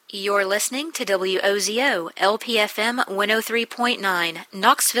You're listening to WOZO-LP FM 103.9,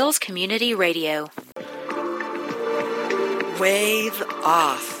 Knoxville's Community Radio. Wave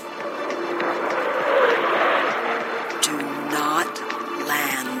off. Do not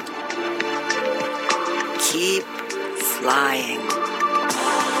land. Keep flying.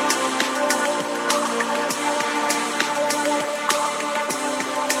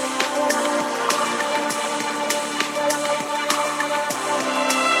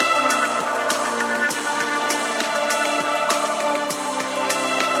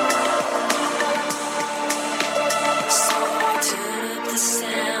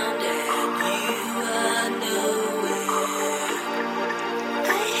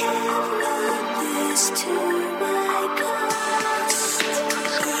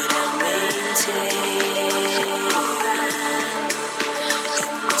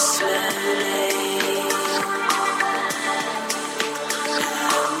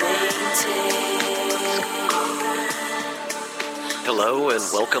 Hello and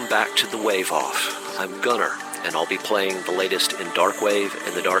welcome back to The Wave Off. I'm Gunnar, and I'll be playing the latest in dark wave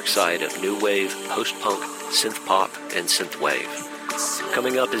and the dark side of new wave, post-punk, synth-pop, and synthwave.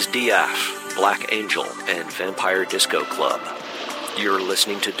 Coming up is DAF, Black Angel, and Vampire Disco Club. You're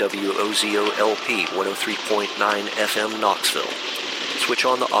listening to WOZO-LP 103.9 FM Knoxville. Switch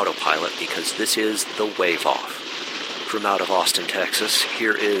on the autopilot because this is The Wave Off. From out of Austin, Texas,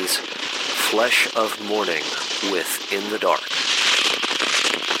 here is Flesh of Morning with In the Dark.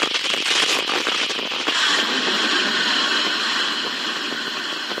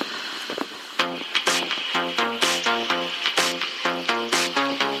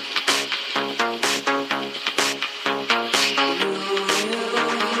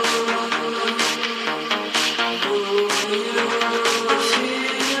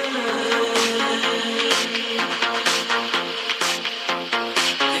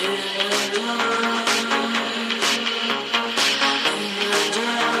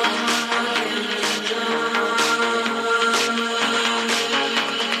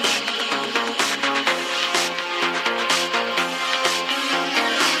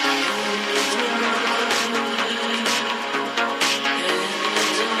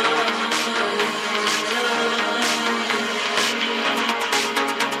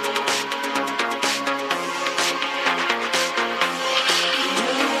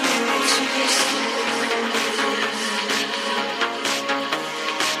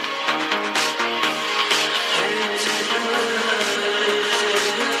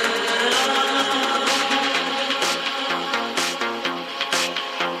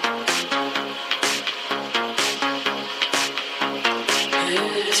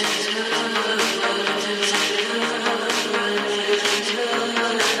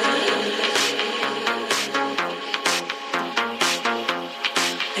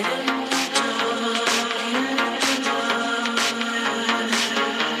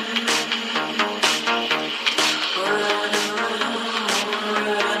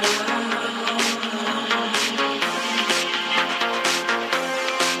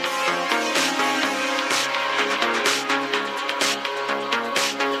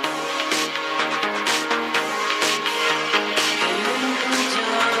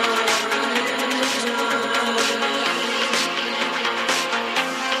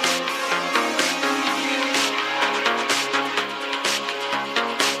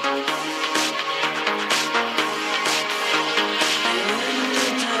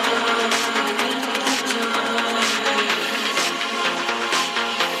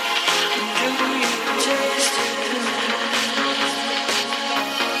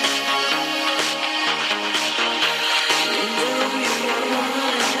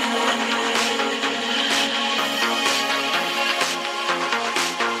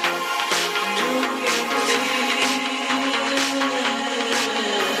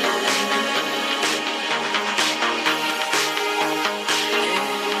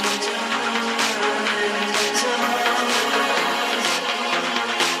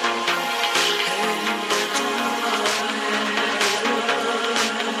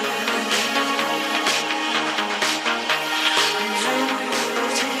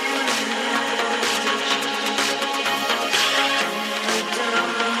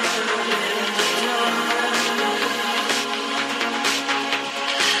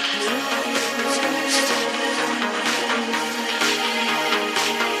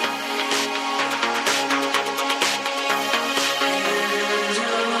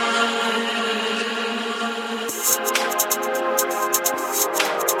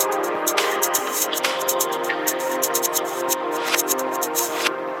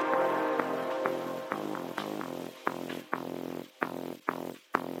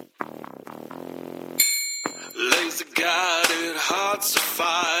 a guided heart's afire.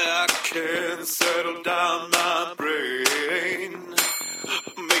 I can't settle down my brain.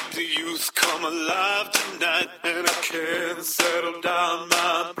 Make the youth come alive tonight, and I can't settle down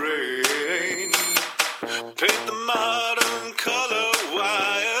my brain. Paint the modern color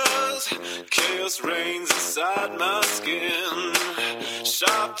wires. Chaos reigns inside my skin.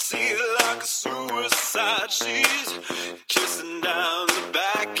 Sharp teeth like a suicide. She's kissing down the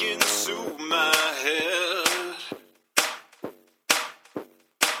back into my head.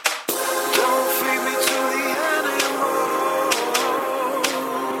 Don't feed me to the animals.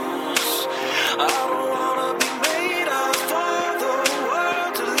 I don't wanna be made of for the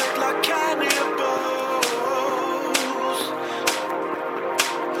world to look like cannibals.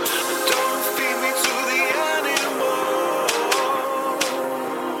 Don't feed me to the animals.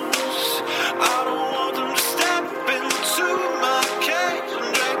 I don't want them to step into my cage and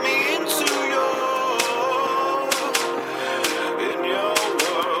drag me into your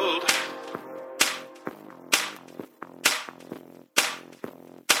world.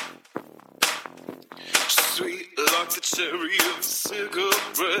 Sweet like the cherry of a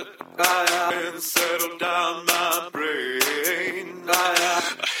cigarette. I can't settle down my brain. I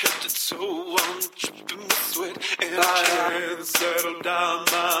head to toe, I'm dripping with sweat, and I can't settle down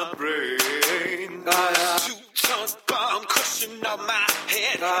my brain. 2-ton bomb crushing on my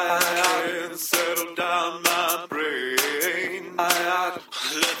head. I can't settle down my brain.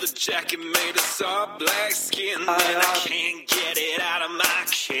 Leather jacket made of soft black skin, and I can't get it out of my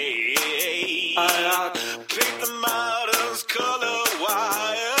cage. Pick the models, color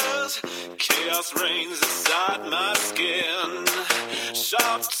wires. Chaos reigns inside my skin.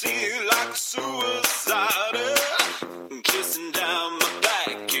 Sharp teeth like a suicide. Kissing down my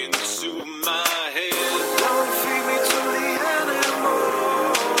back into my head. Don't feed me to the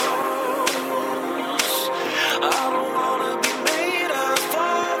animals. I don't wanna be made of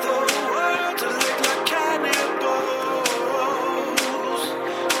for the world to look like cannibals.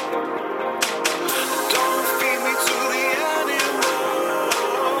 Don't feed me to the animals.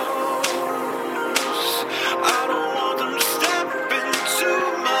 I don't want them to step into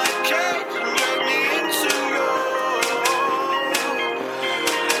my cage and drag me into your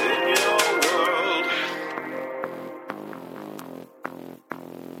world.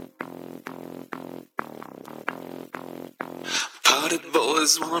 Party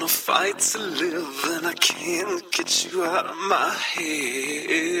boys wanna fight to live, and I can't get you out of my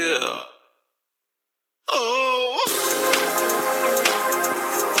head. Oh.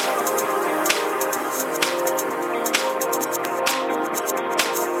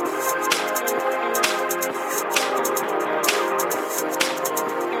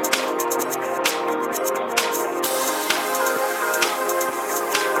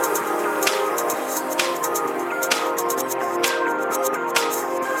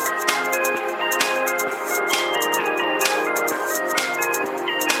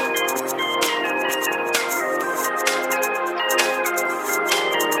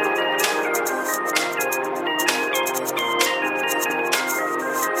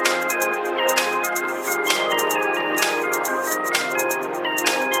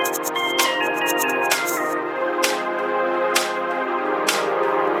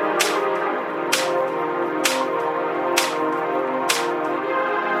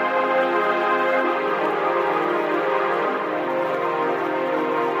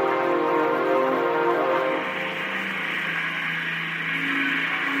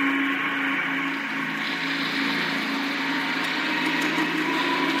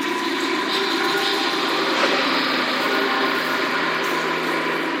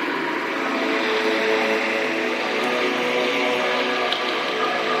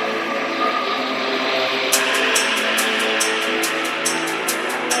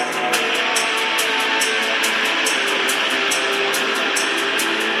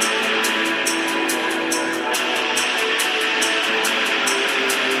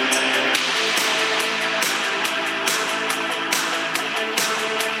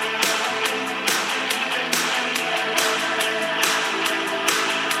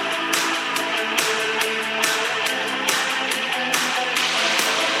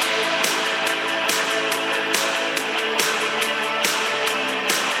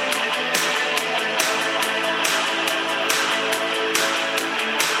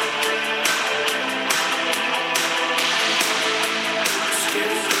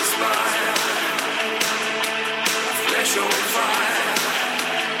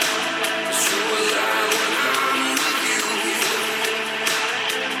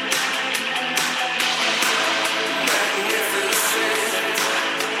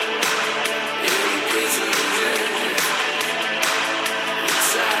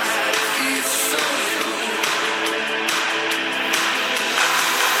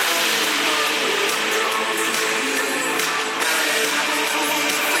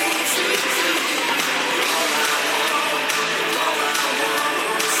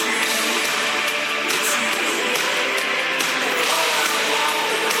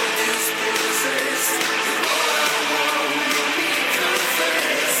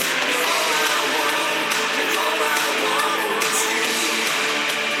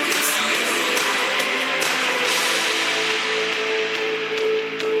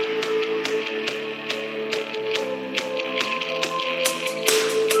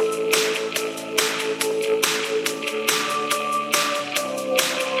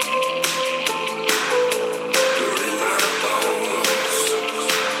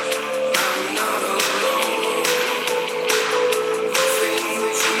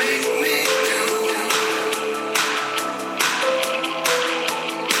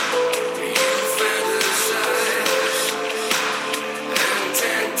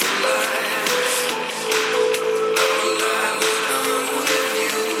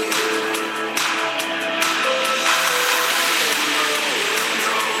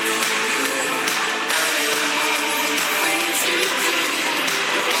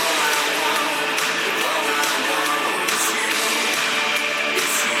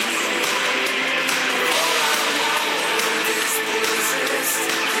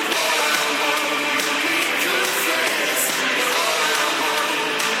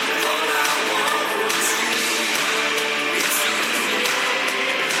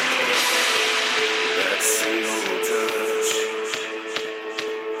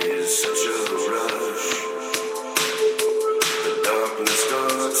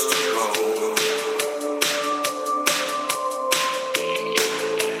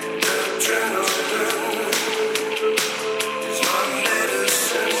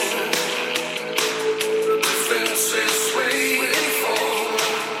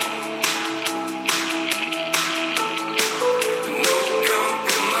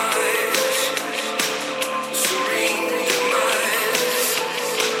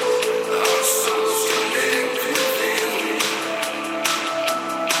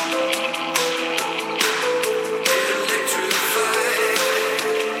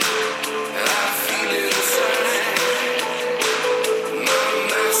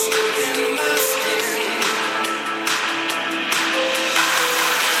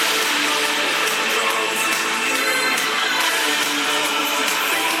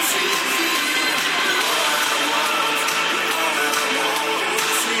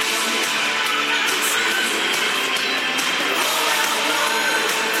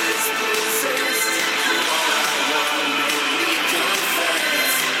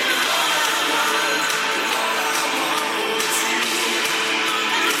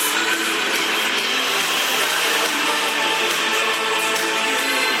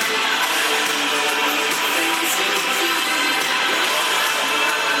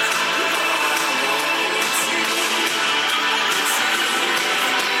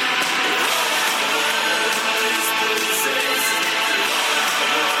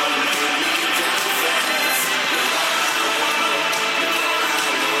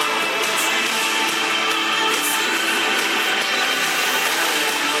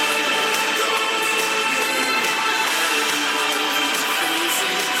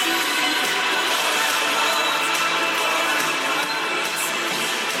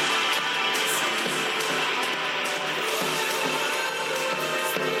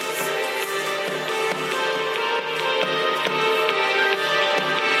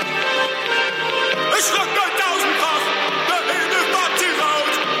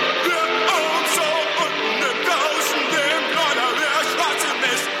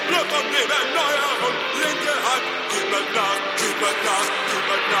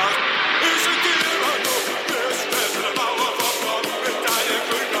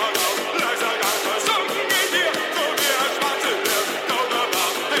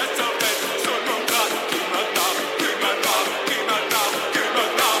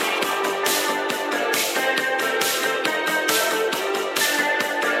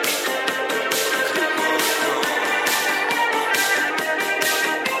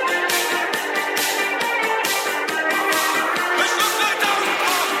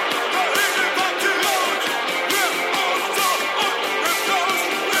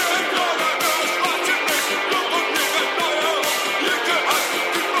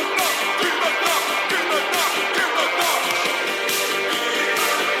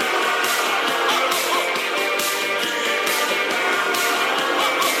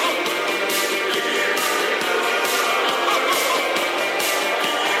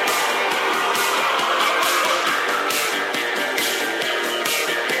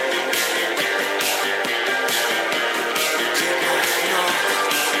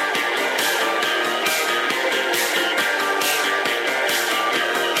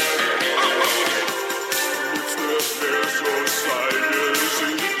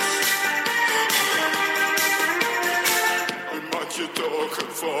 can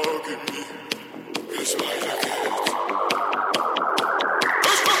forgive me, es weitergeht.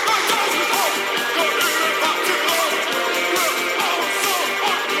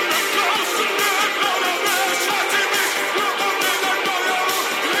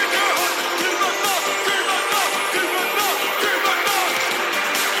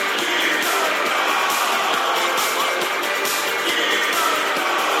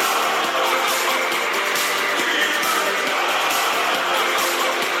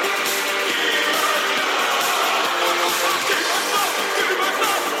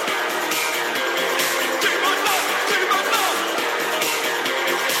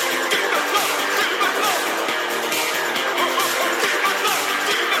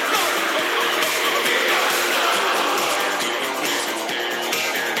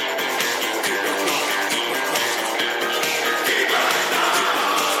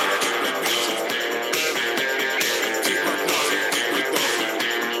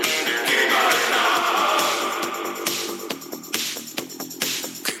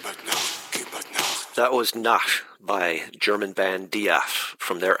 That was Nacht by German band DF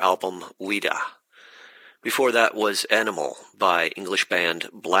from their album Lida. Before that was Animal by English band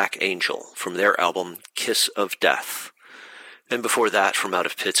Black Angel from their album Kiss of Death. And before that, from out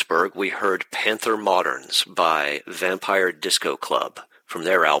of Pittsburgh, we heard Panther Moderns by Vampire Disco Club from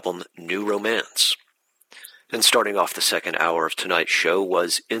their album New Romance. And starting off the second hour of tonight's show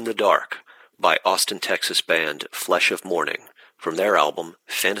was In the Dark by Austin, Texas band Flesh of Morning from their album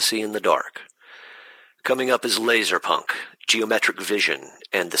Fantasy in the Dark. Coming up is Laserpunk, Geometric Vision,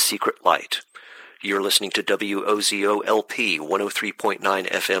 and The Secret Light. You're listening to WOZO-LP 103.9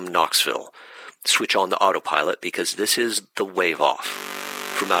 FM Knoxville. Switch on the autopilot because this is The Wave Off.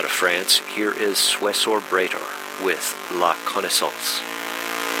 From out of France, here is Suessor Breiter with La Connaissance.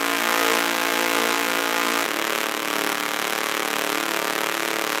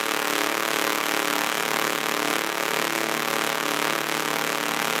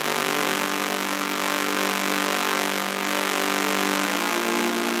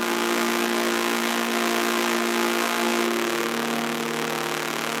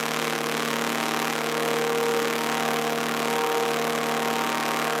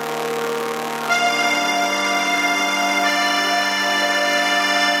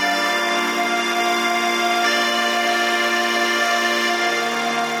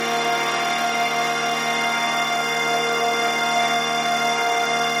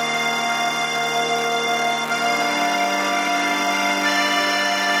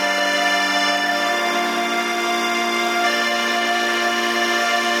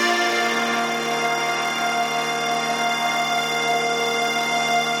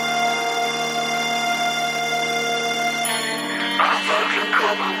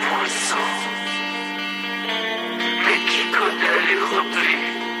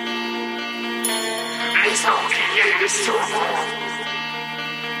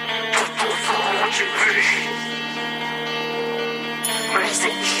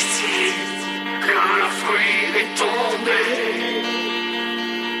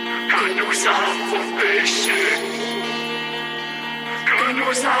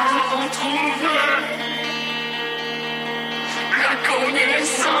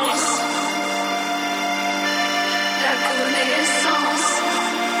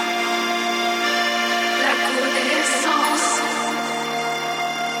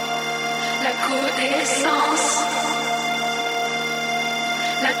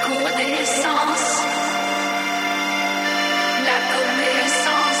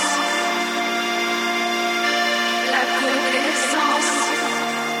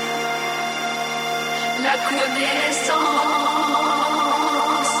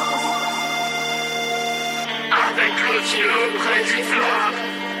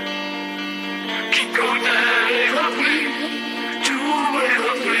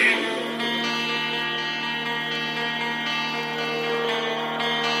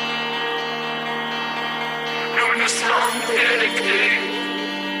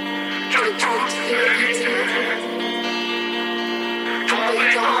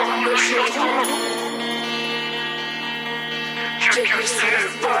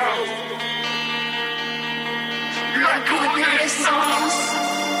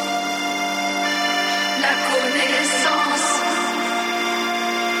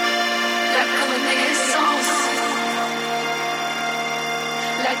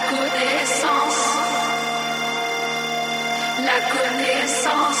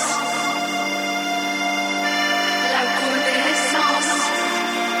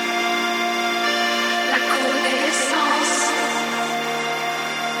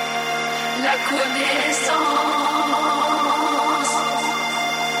 La connaissance.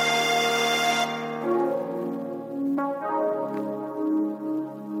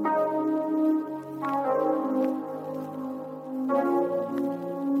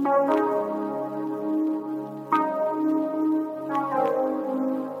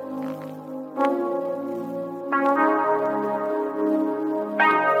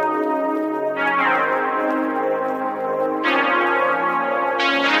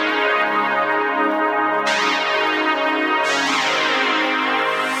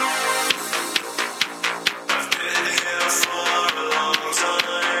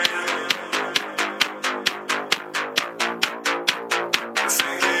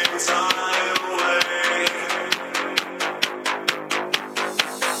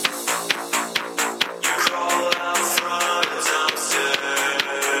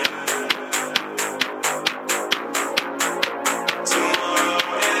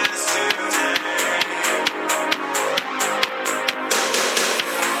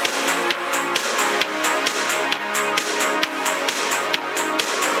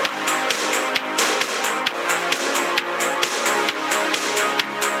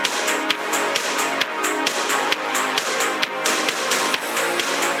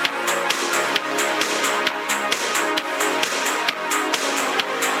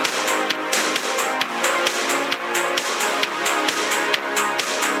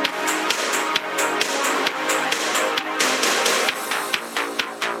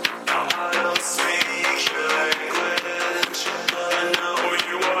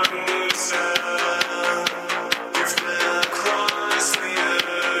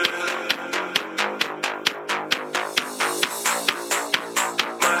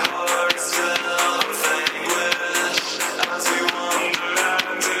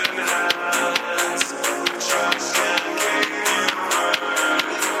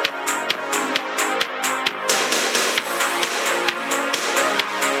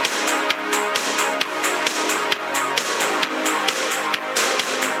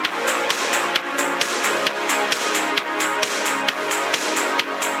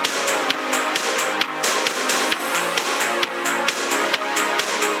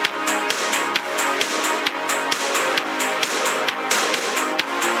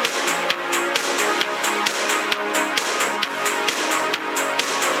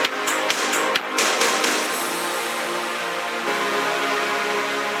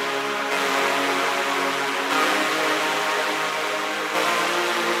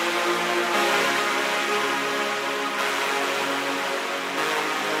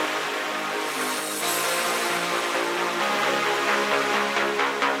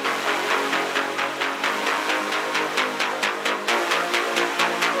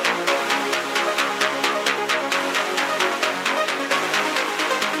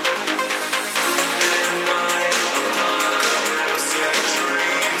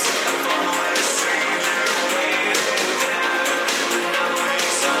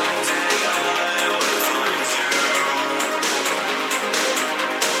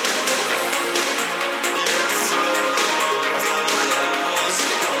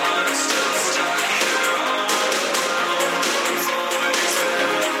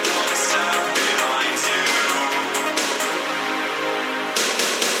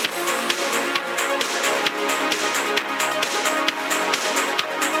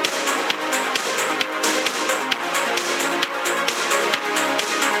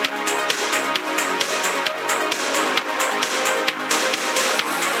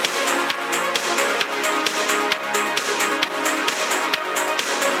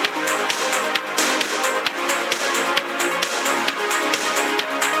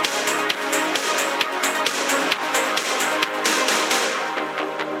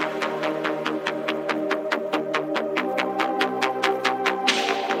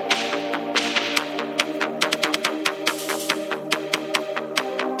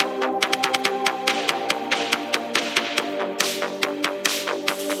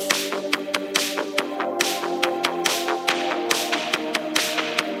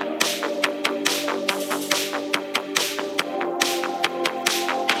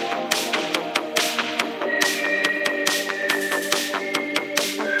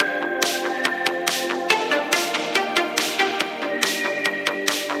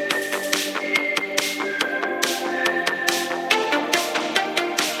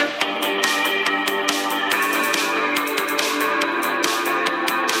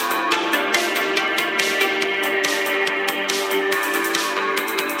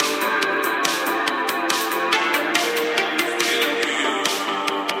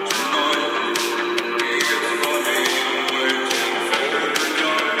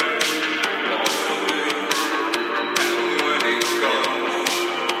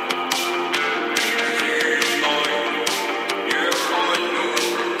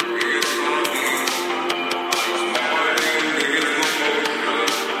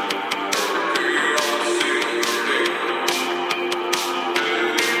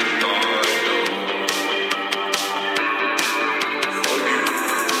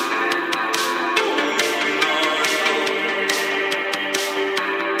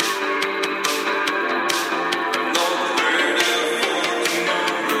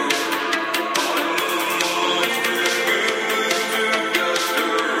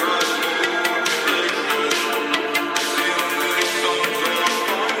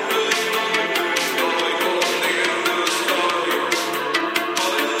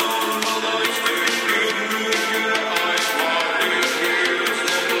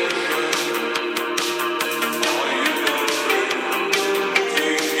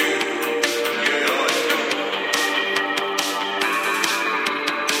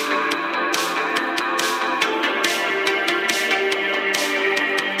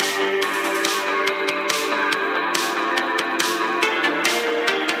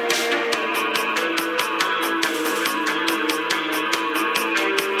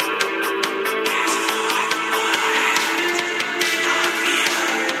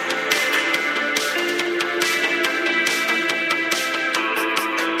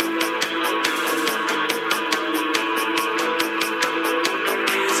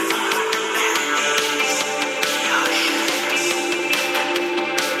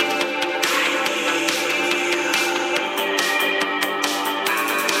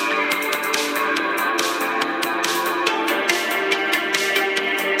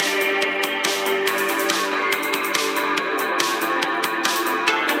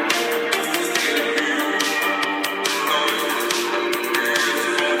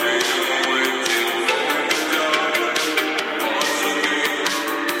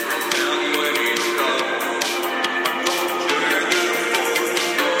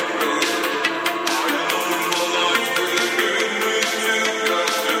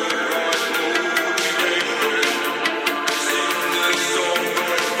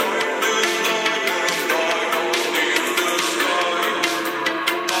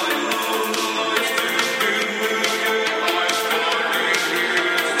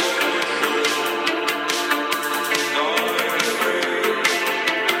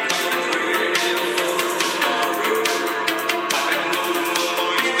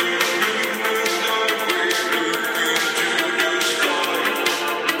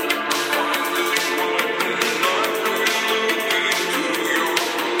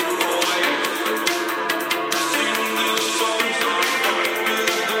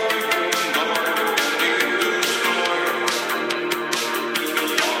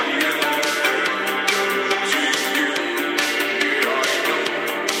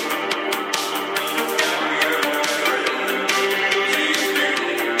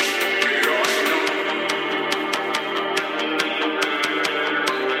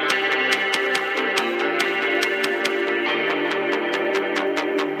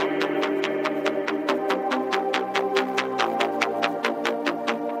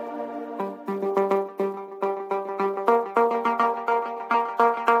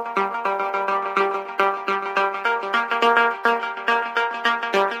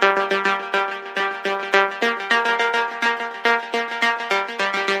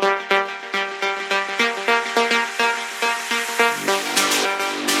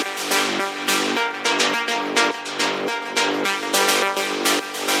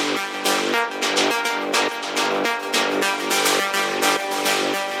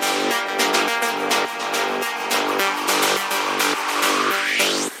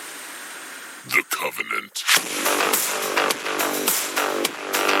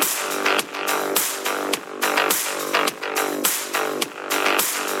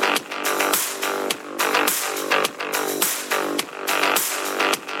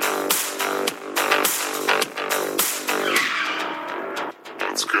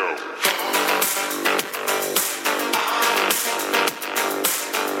 Let's go.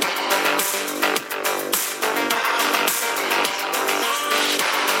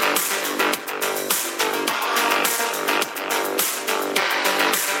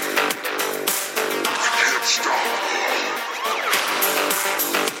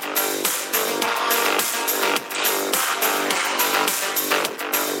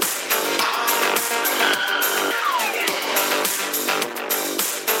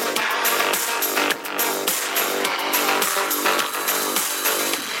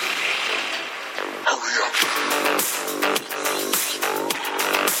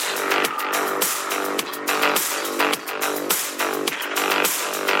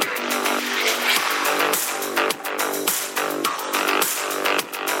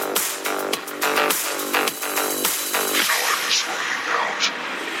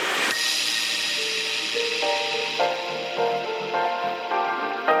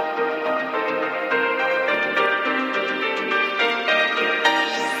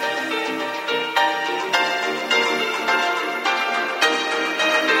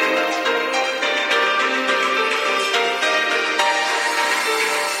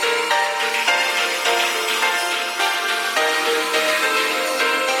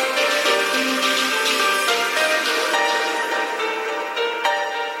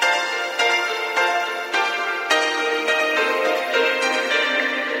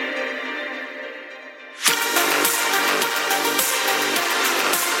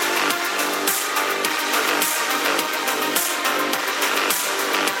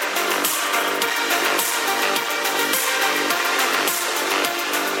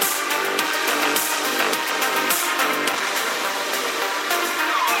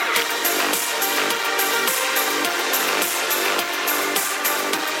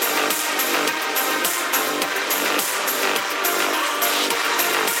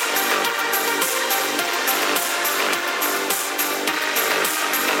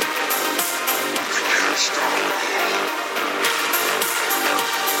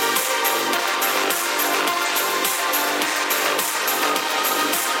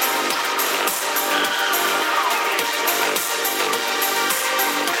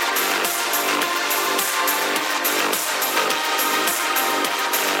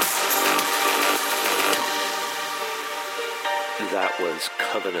 That was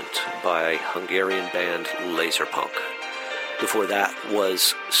Covenant by Hungarian band Laserpunk. Before that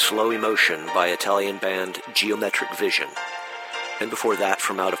was Slow Emotion by Italian band Geometric Vision. And before that,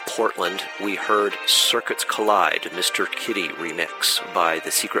 from out of Portland, we heard Circuits Collide, Mr. Kitty remix by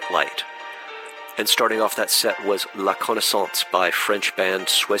The Secret Light. And starting off that set was La Connaissance by French band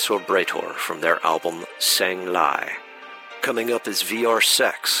Suesor Bretor from their album Sang Lai. Coming up is VR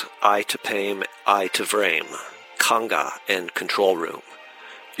Sex, I to Pame, I to Vrame, Kanga, and Control Room.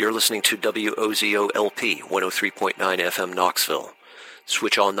 You're listening to WOZO-LP 103.9 FM Knoxville.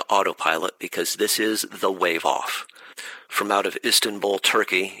 Switch on the autopilot because this is The Wave Off. From out of Istanbul,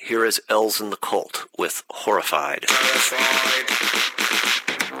 Turkey, here is Els and the Cult with Horrified. Build my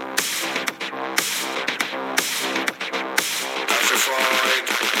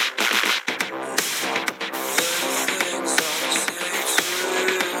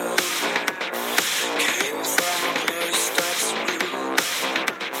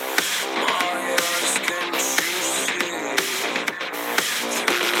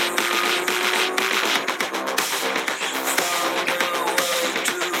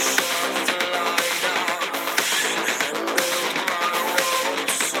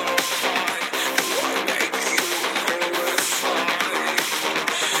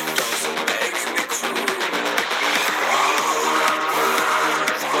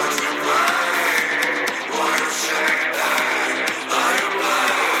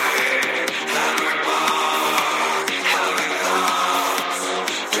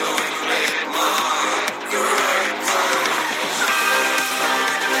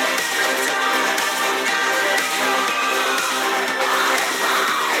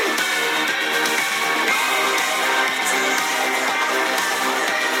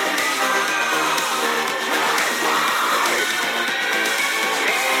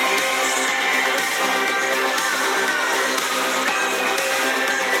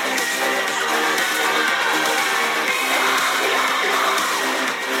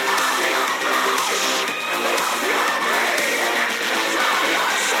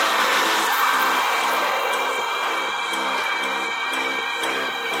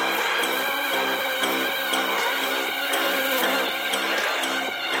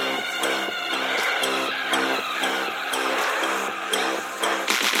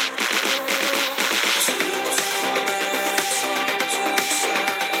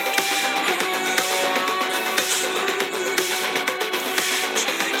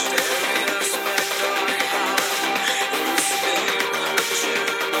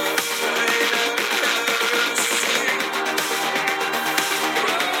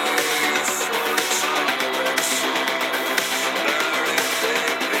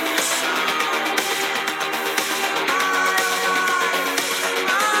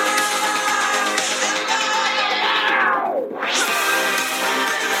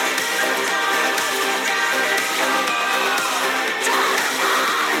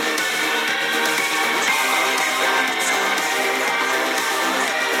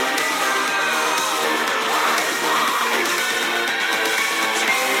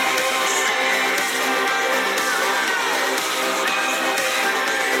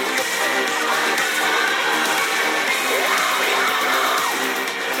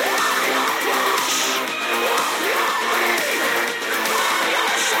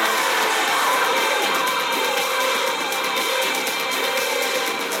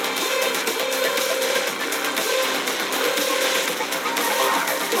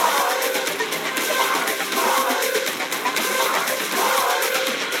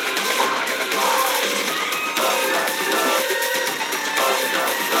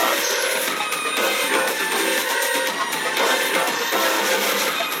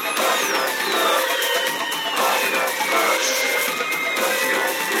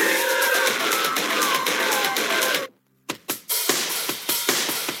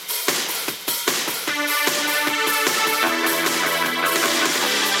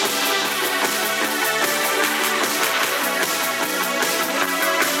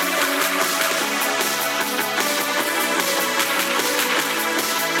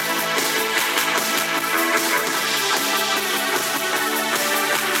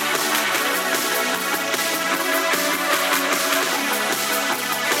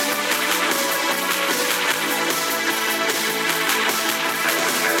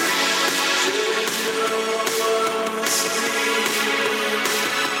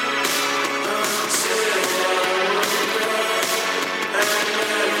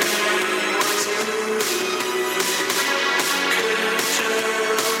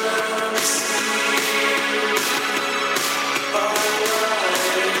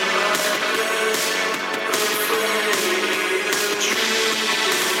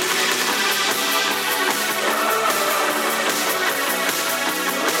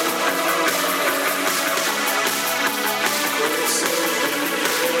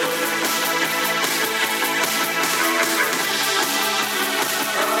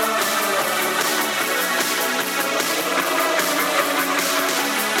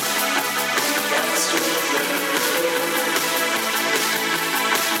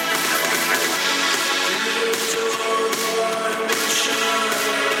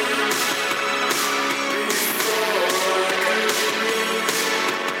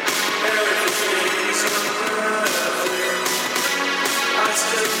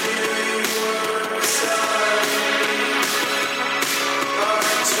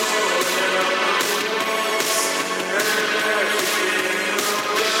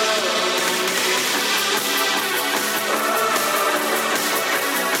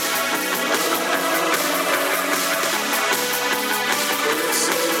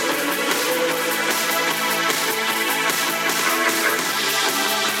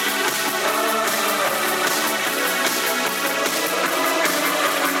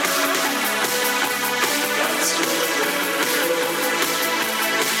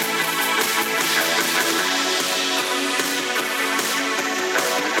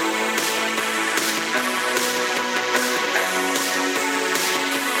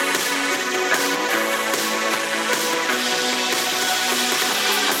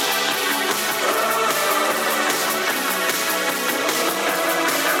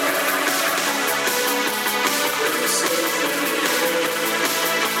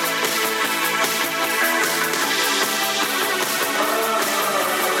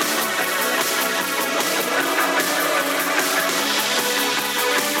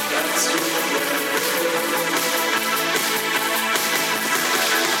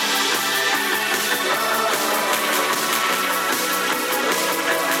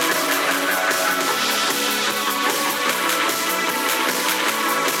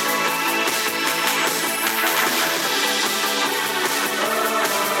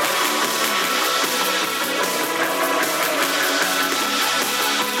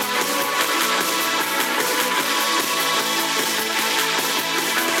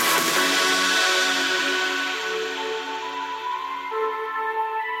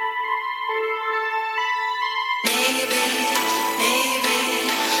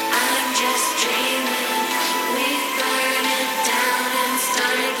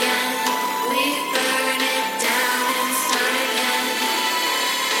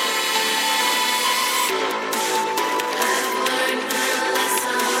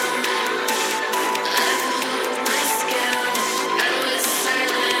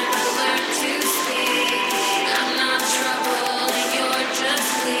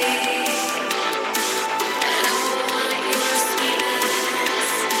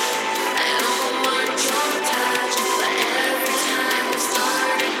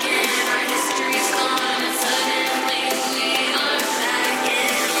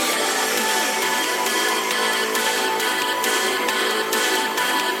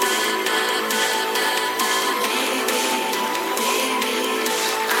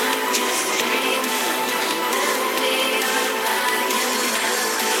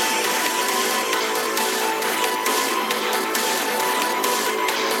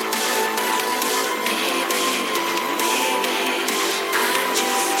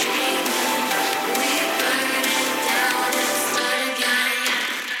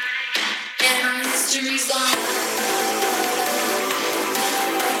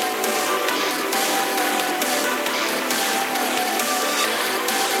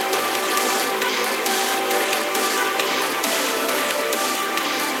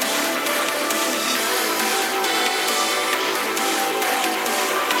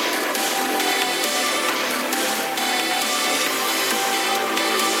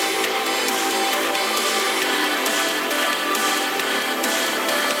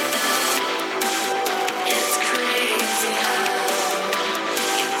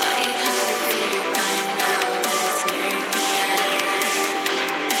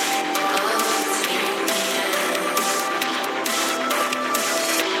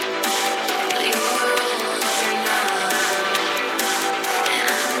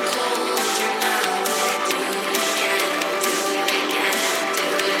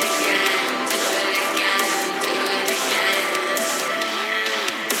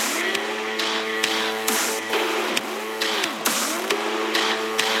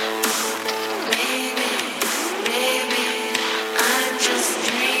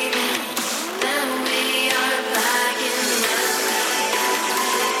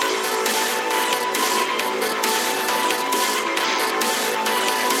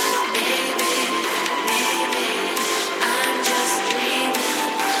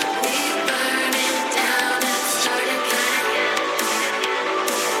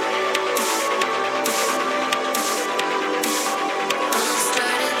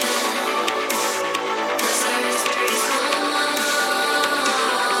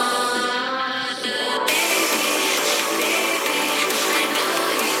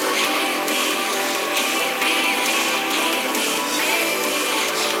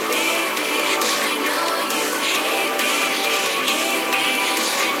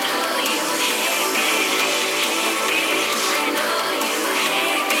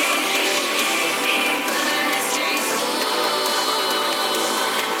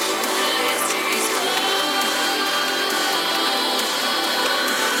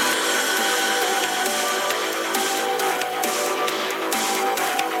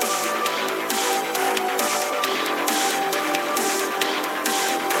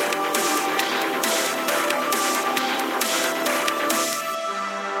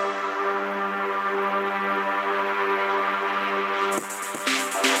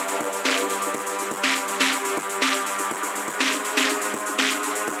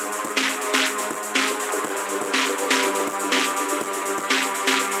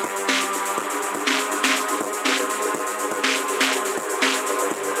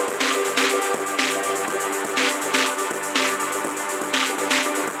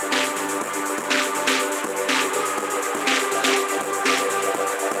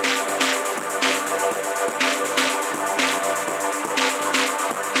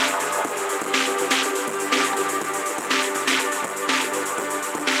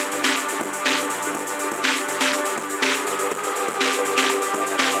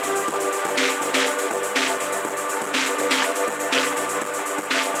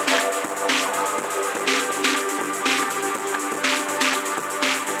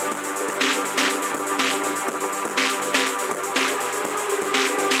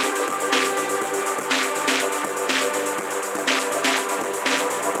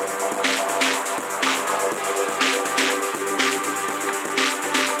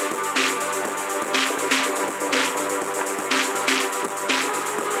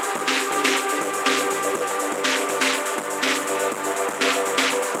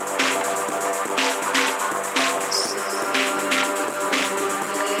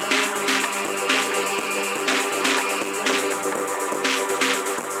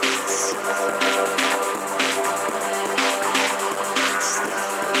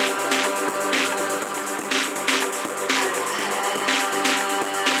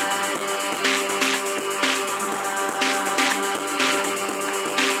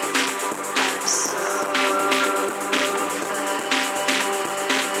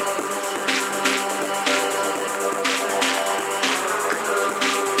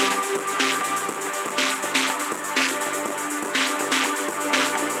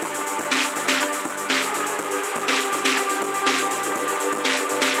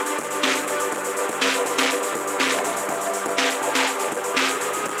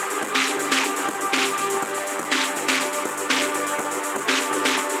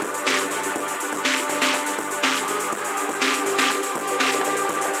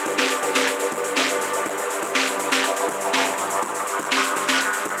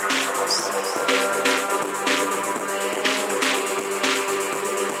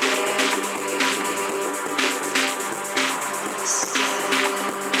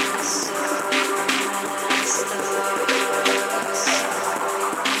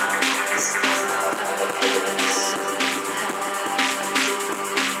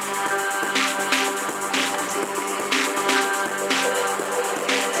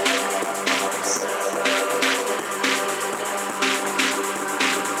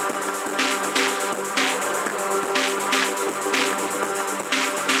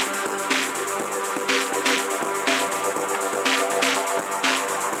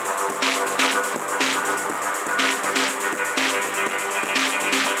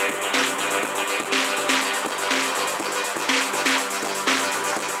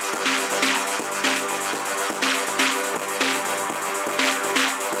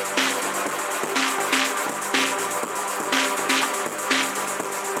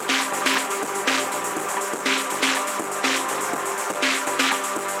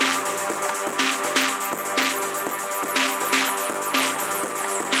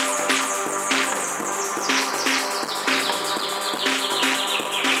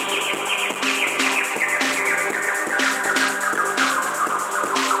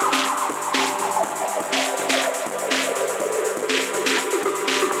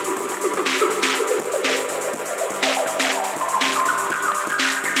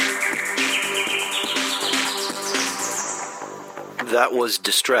That was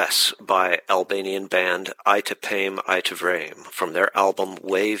Distress by Albanian band Itapame Itavraim from their album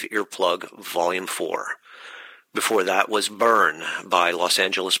Wave Earplug Volume 4. Before that was Burn by Los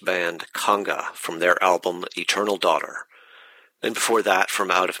Angeles band Conga from their album Eternal Daughter. And before that,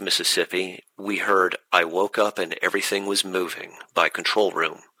 from out of Mississippi, we heard I Woke Up and Everything Was Moving by Control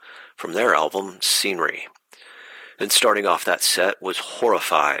Room from their album Scenery. And starting off that set was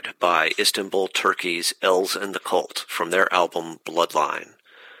Horrified by Istanbul, Turkey's Els and the Cult from their album Bloodline.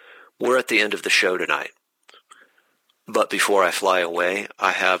 We're at the end of the show tonight. But before I fly away,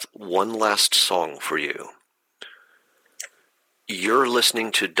 I have one last song for you. You're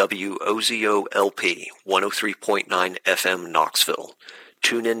listening to WOZO-LP 103.9 FM Knoxville.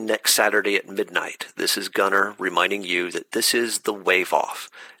 Tune in next Saturday at midnight. This is Gunnar reminding you that this is the Wave Off.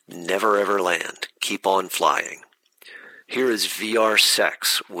 Never ever land. Keep on flying. Here is VR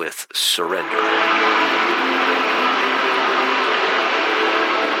Sex with Surrender.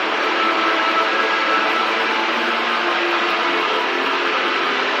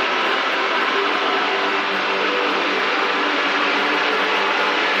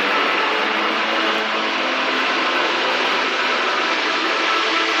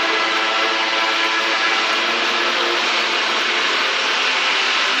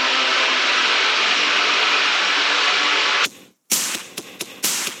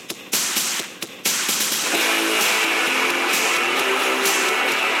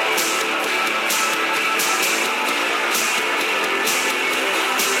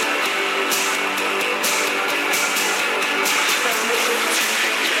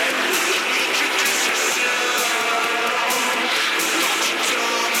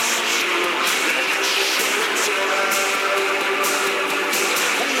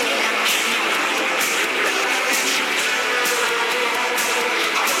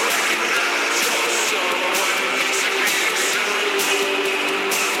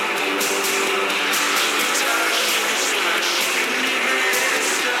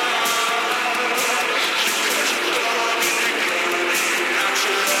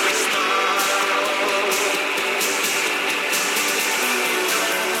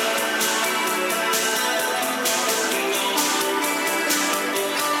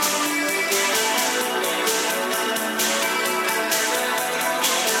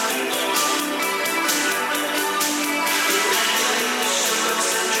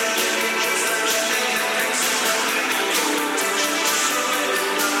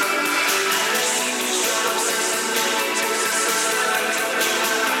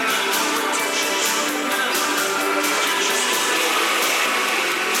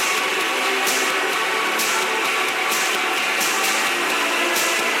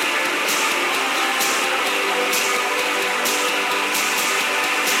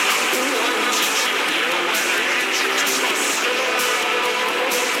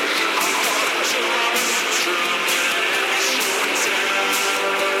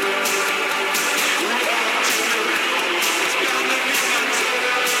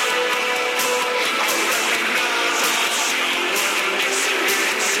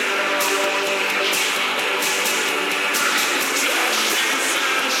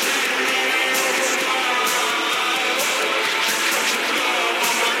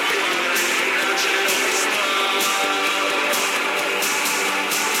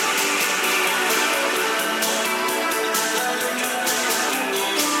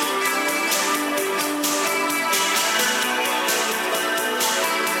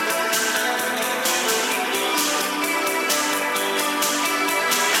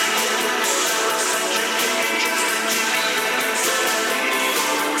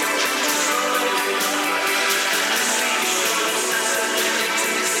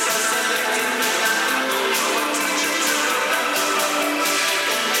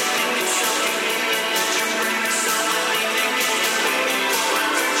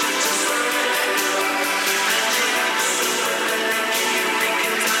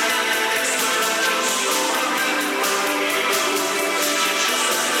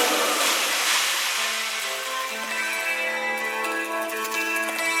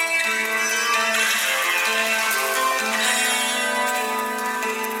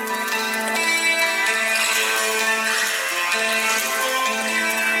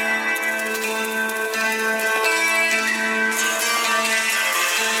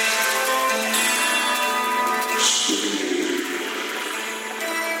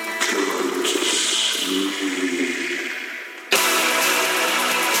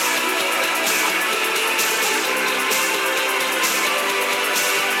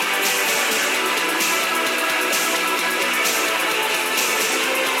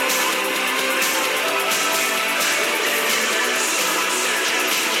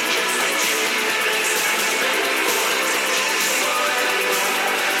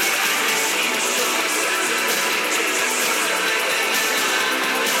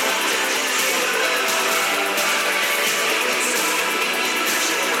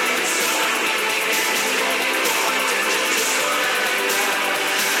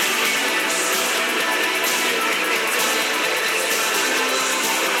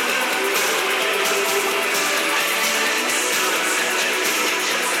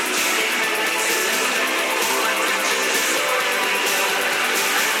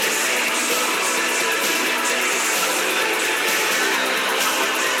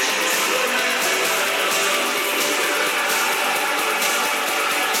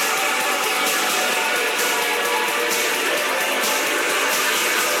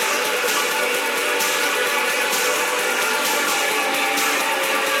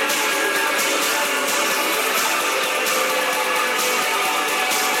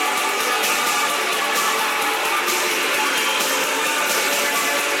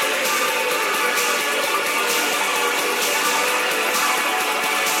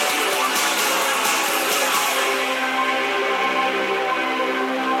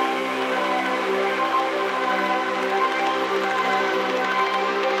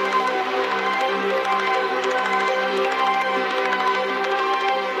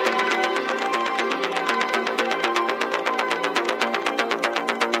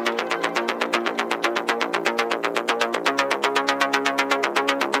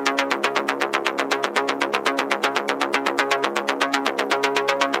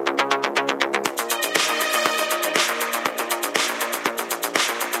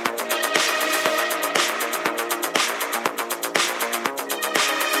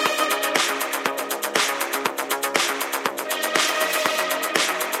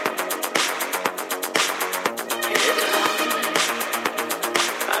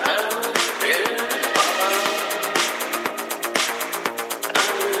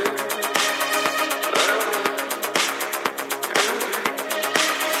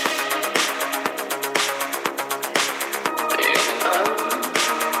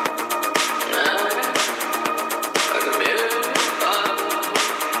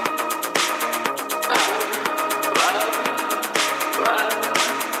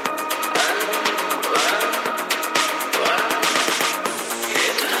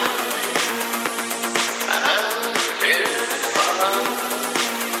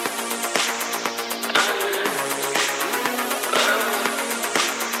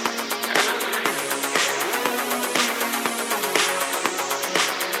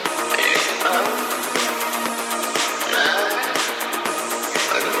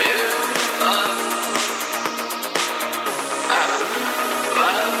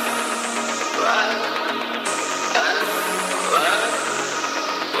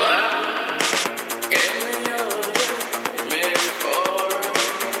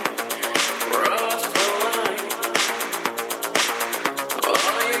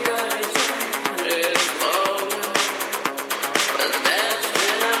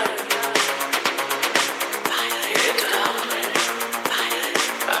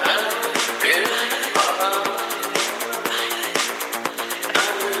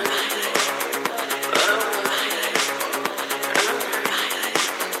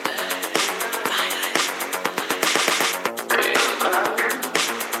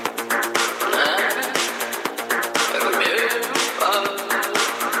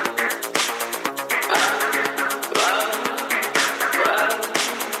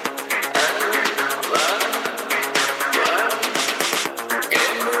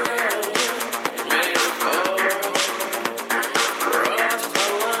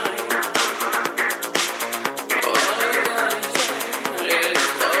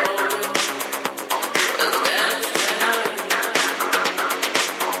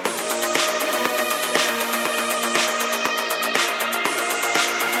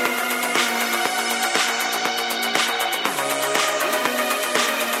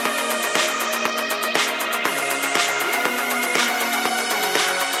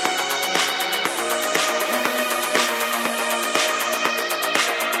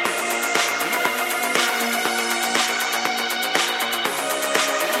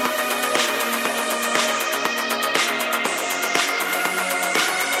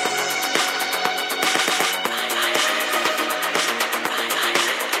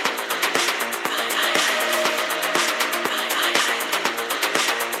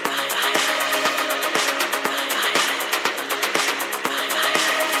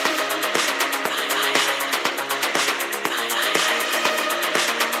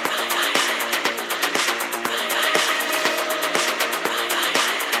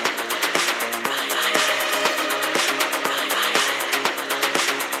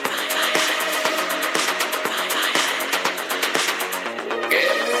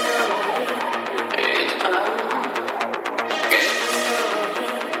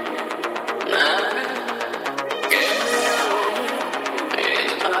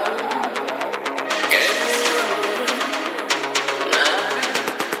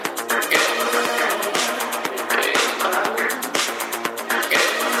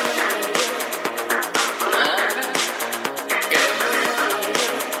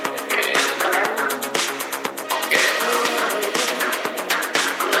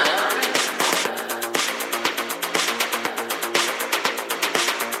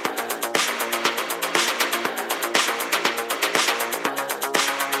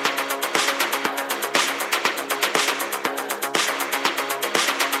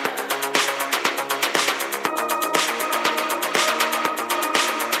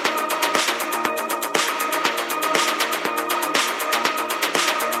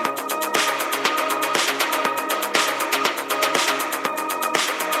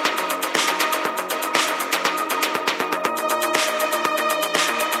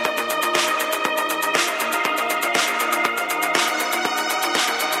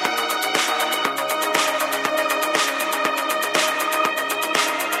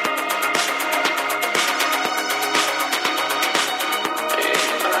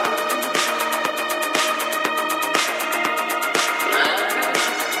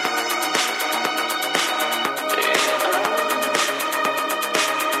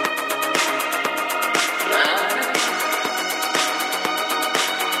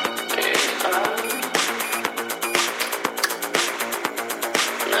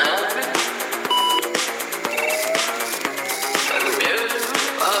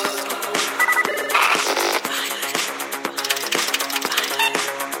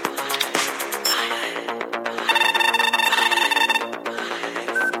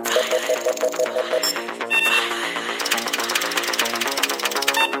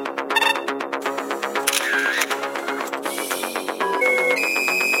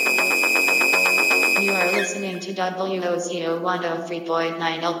 to WOZO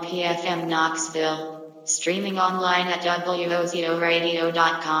 103.9 LPFM Knoxville. Streaming online at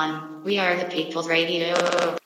WOZORadio.com. We are the People's Radio.